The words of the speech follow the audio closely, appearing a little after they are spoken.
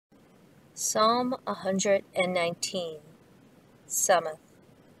Psalm 119, Samekh.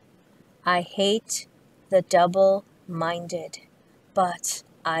 I hate the double-minded, but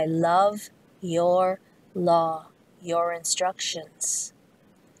I love your law, your instructions.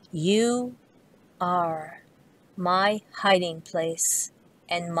 You are my hiding place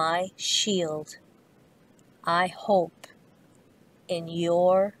and my shield. I hope in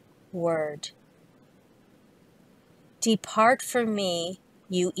your word. Depart from me,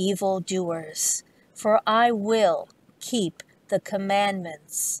 you evildoers, for I will keep the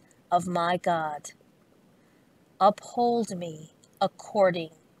commandments of my God. Uphold me according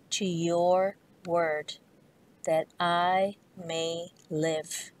to your word, that I may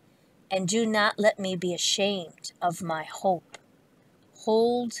live. And do not let me be ashamed of my hope.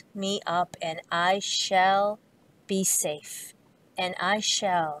 Hold me up, and I shall be safe, and I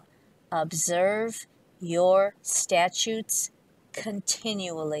shall observe your statutes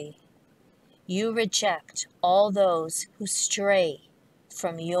continually. You reject all those who stray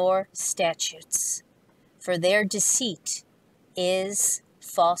from your statutes, for their deceit is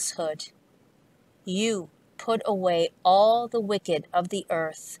falsehood. You put away all the wicked of the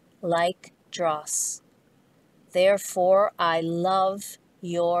earth like dross. Therefore I love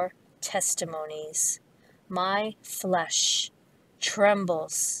your testimonies. My flesh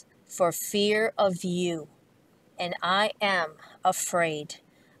trembles for fear of you, and I am afraid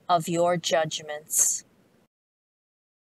of your judgments.